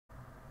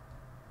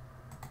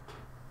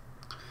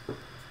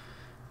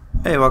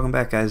Hey, welcome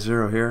back guys,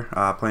 Zero here,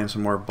 playing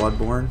some more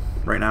Bloodborne.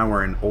 Right now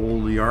we're in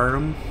Old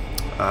Yharnam,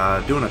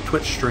 doing a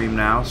Twitch stream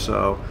now,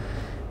 so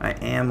I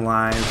am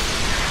live.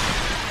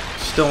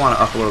 Still want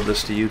to upload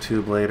this to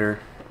YouTube later.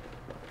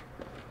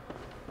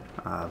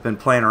 I've been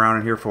playing around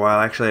in here for a while.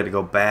 I actually had to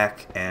go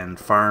back and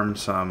farm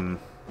some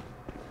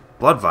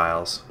blood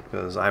vials,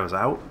 because I was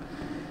out,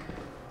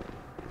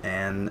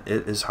 and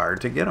it is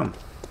hard to get them.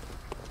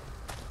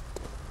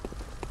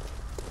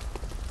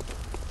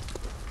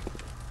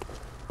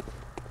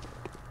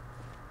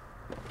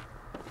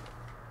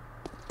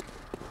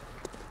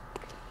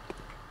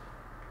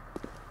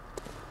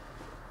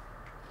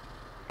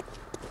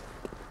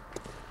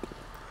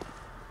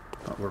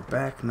 But we're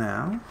back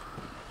now,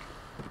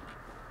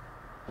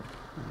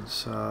 and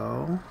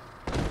so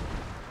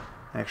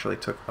actually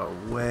took a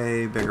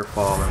way bigger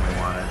fall than we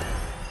wanted.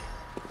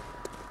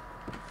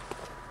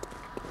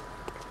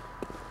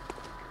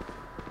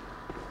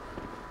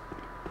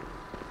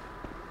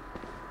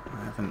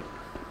 I haven't.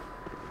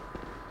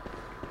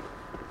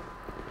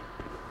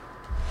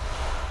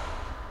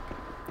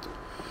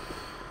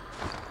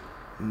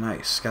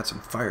 Nice, got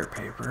some fire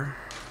paper.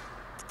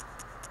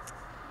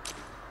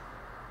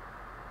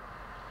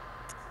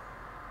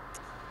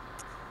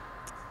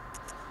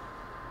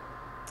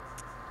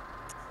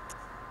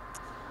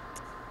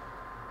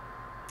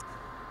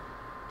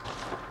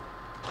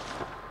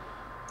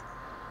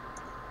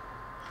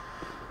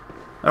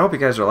 I hope you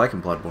guys are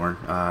liking Bloodborne.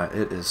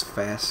 It is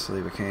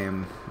fastly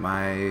became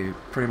my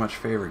pretty much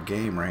favorite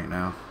game right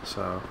now,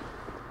 so...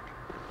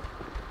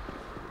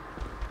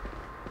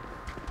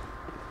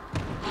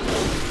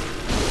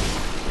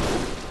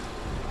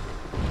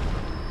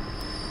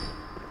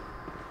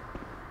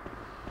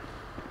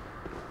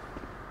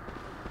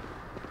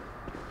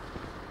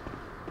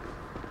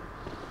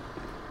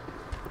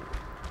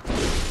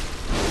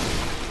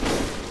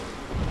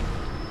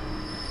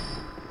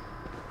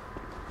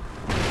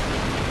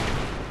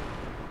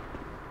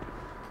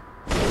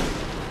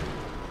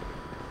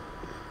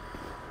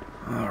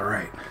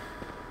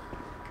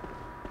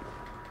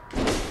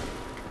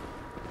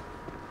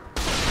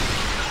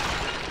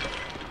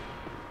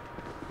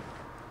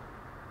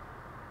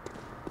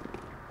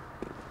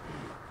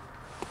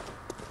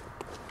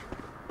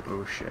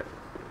 Oh shit.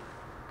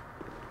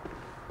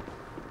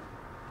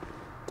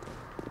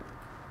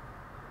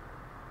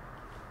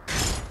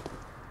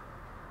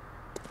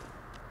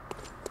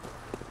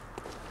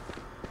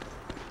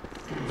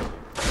 I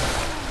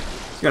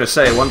was gonna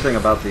say, one thing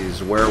about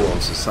these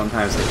werewolves is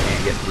sometimes they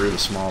can't get through the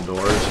small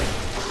doors.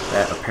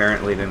 That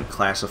apparently didn't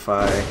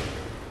classify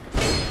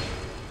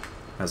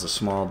as a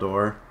small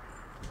door.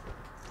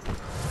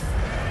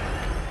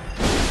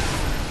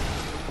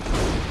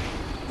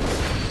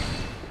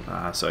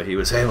 So he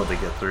was able to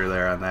get through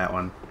there on that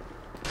one.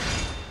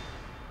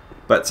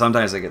 But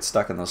sometimes they get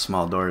stuck in those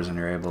small doors and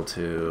you're able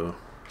to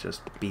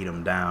just beat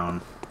them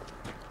down.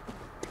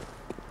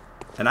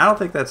 And I don't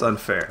think that's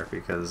unfair,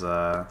 because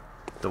the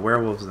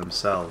werewolves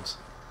themselves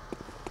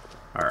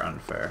are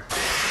unfair.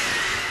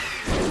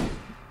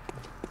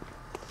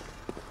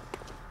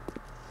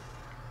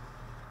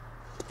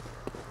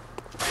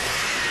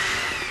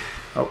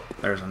 Oh,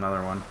 there's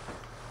another one.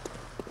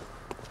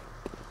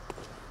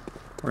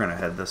 We're gonna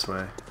head this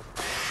way.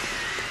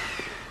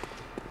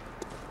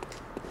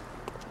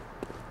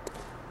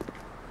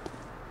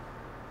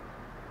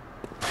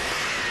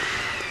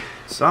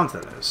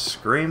 Something is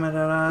screaming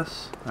at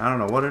us. I don't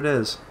know what it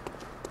is.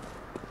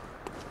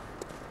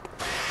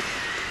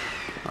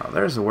 Oh,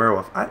 there's a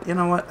werewolf. You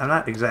know what? I'm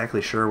not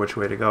exactly sure which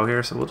way to go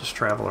here, so we'll just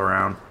travel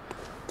around.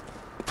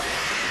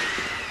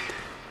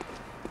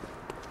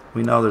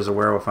 We know there's a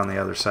werewolf on the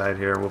other side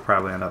here. We'll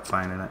probably end up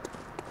finding it.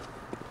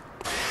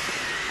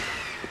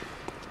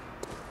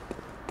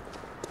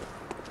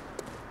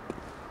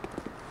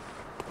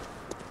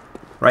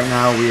 Right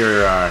now we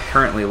are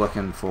currently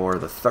looking for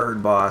the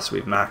third boss.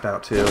 We've knocked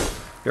out two.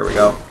 Here we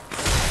go.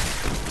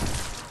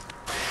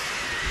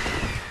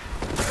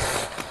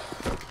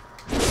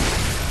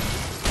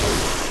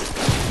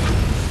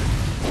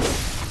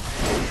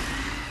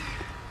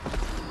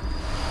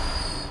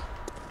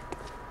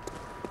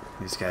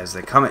 These guys,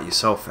 they come at you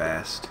so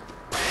fast.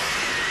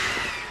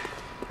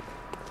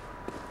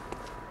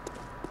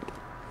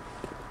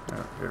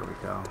 Oh, here we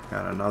go.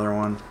 Got another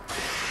one.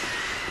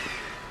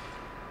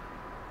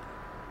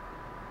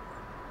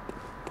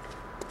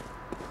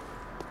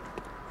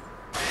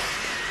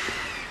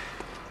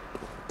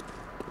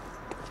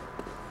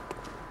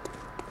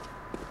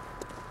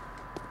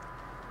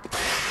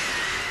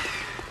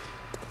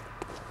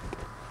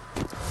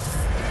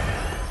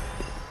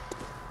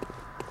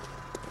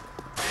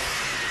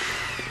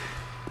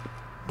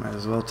 Might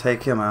as well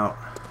take him out.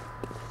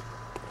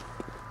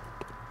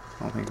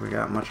 I don't think we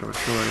got much of a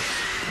choice.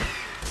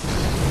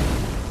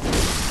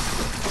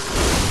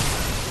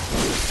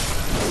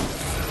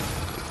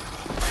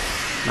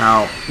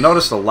 Now,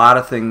 notice a lot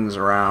of things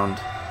around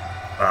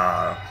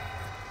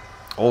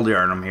Old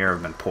Yharnam here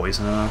have been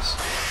poisoning us.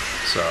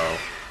 So,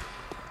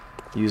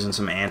 using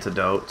some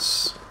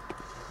antidotes.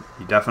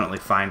 You definitely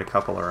find a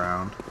couple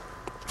around.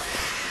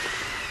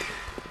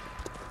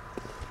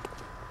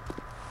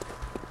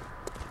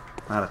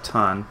 Not a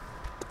ton,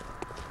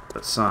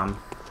 but some.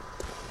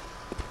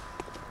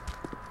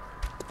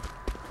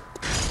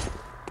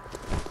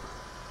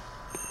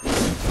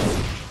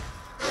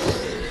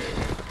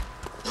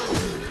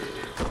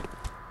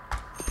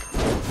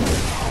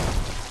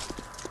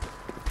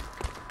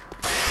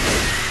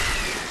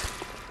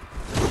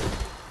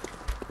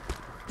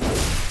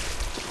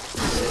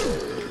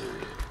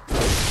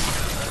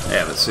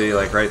 Yeah, but see,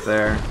 like right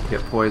there,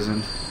 get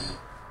poisoned.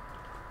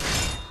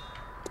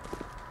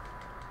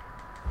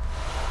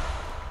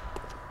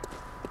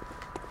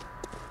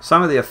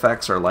 Some of the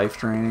effects are life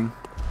draining.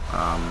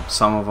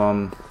 Some of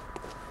them,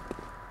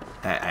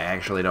 I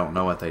actually don't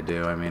know what they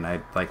do. I mean,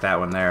 like that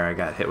one there, I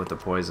got hit with the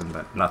poison,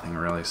 but nothing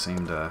really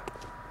seemed to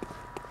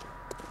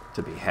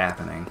be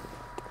happening.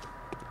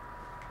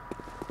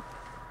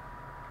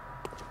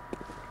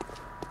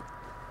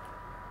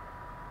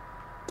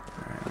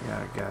 Alright, we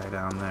got a guy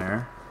down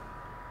there.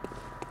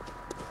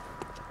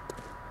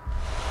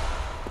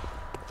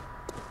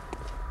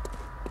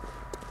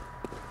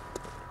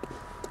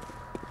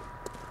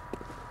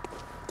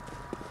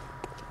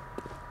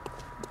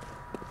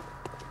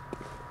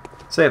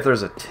 Say if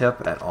there's a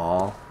tip at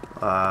all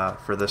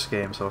for this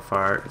game so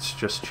far, it's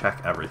just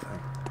check everything.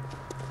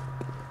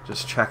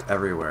 Just check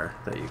everywhere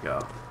that you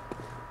go.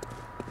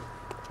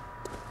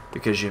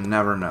 Because you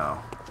never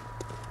know.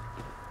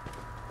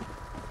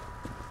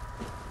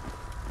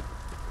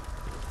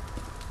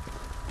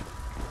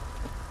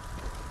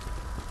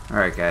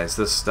 Alright guys,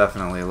 this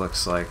definitely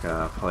looks like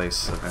a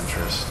place of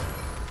interest.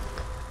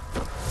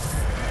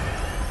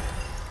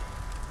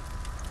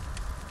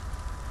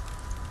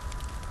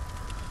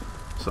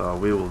 So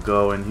we will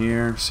go in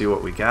here, see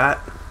what we got.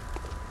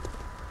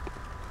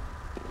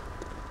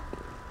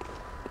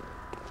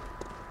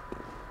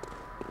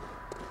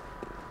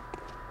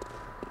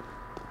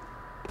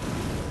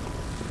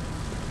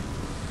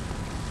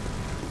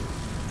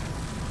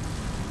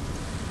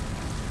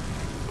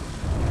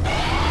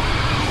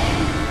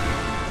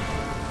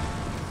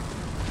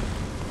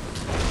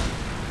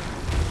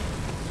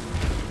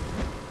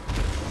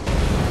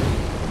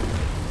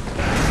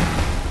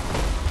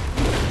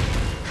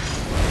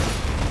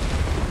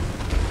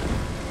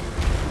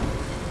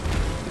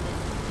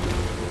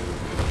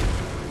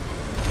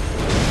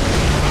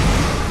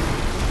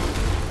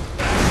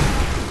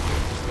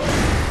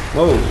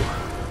 Whoa.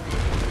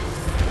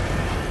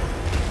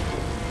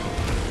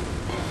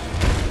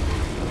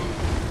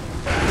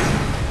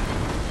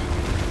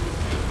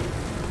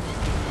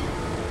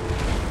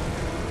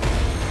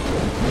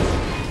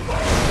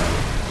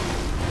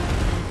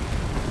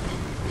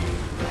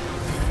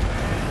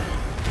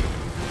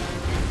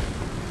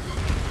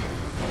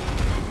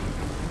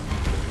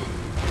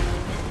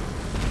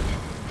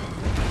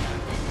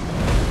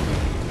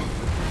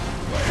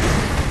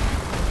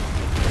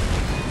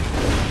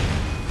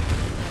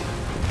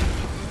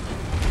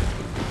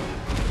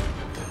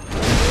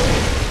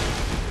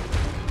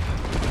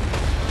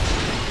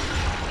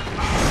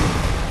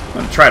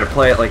 Try to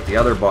play it like the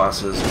other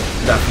bosses,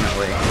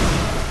 definitely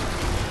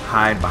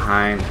hide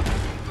behind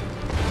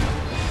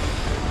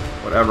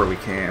whatever we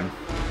can.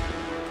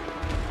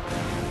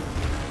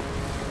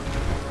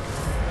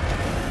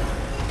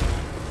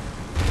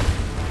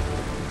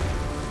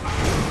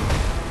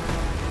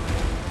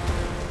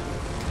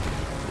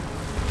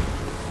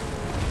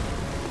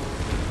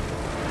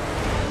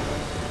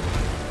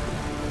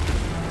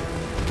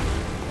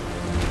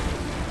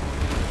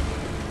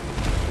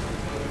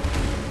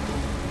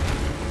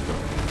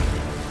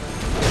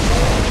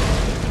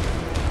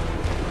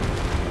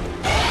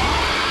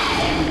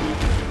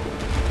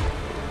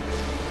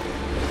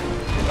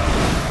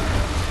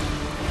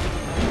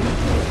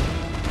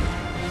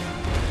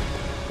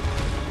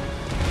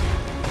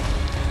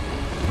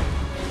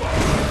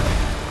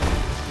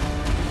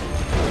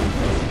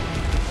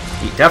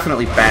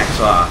 Definitely backs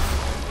off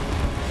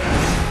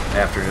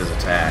after his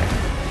attack.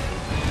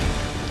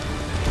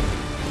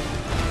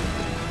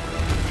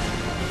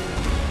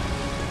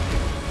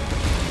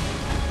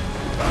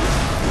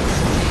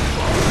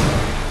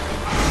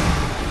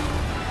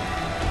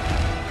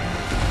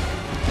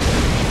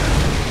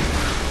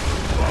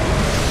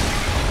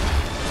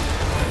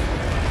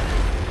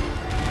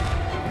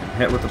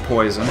 Hit with the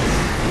poison.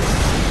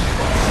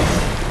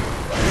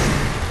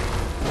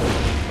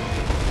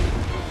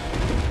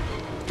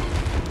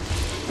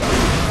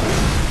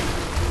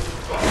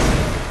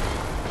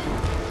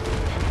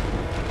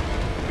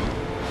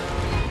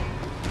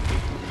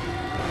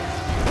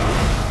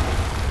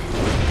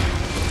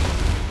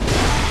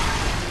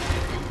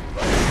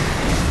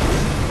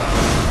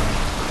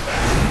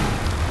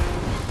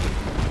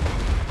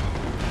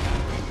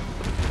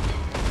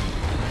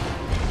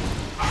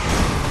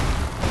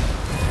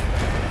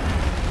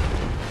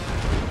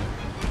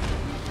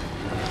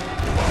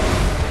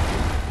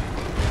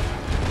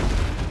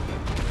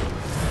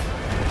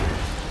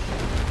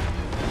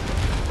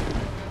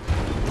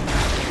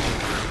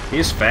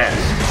 He's fast.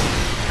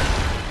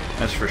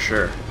 That's for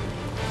sure.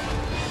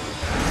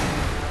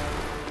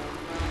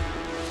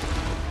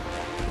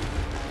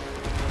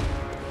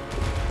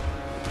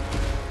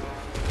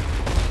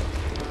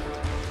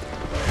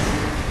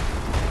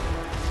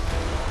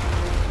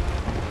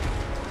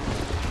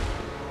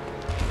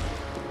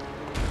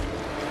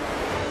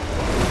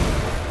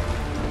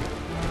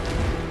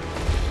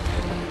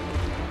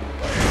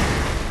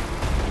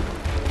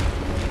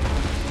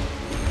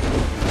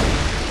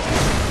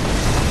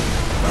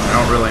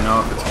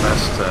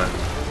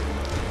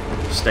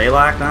 stay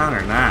locked on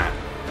or not?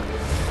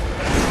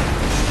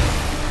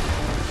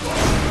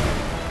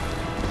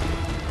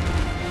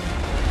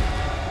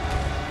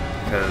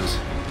 Because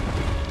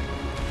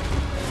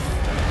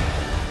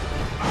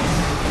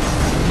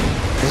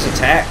his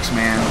attacks,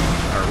 man,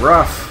 are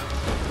rough.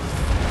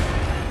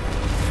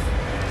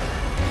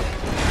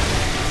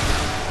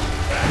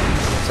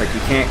 It's like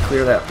you can't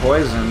clear that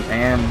poison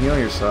and heal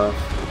yourself.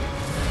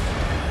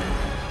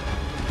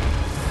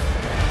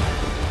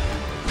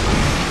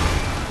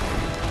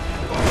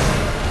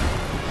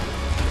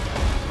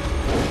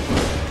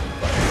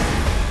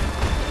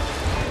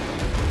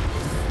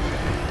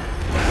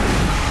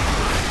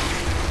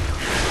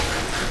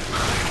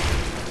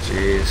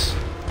 Jeez.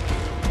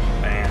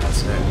 Man,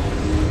 that's it.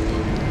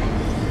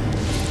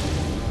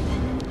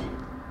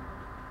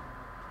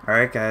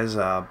 Alright guys,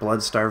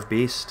 Blood-Starved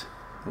Beast.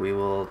 We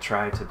will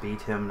try to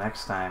beat him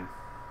next time.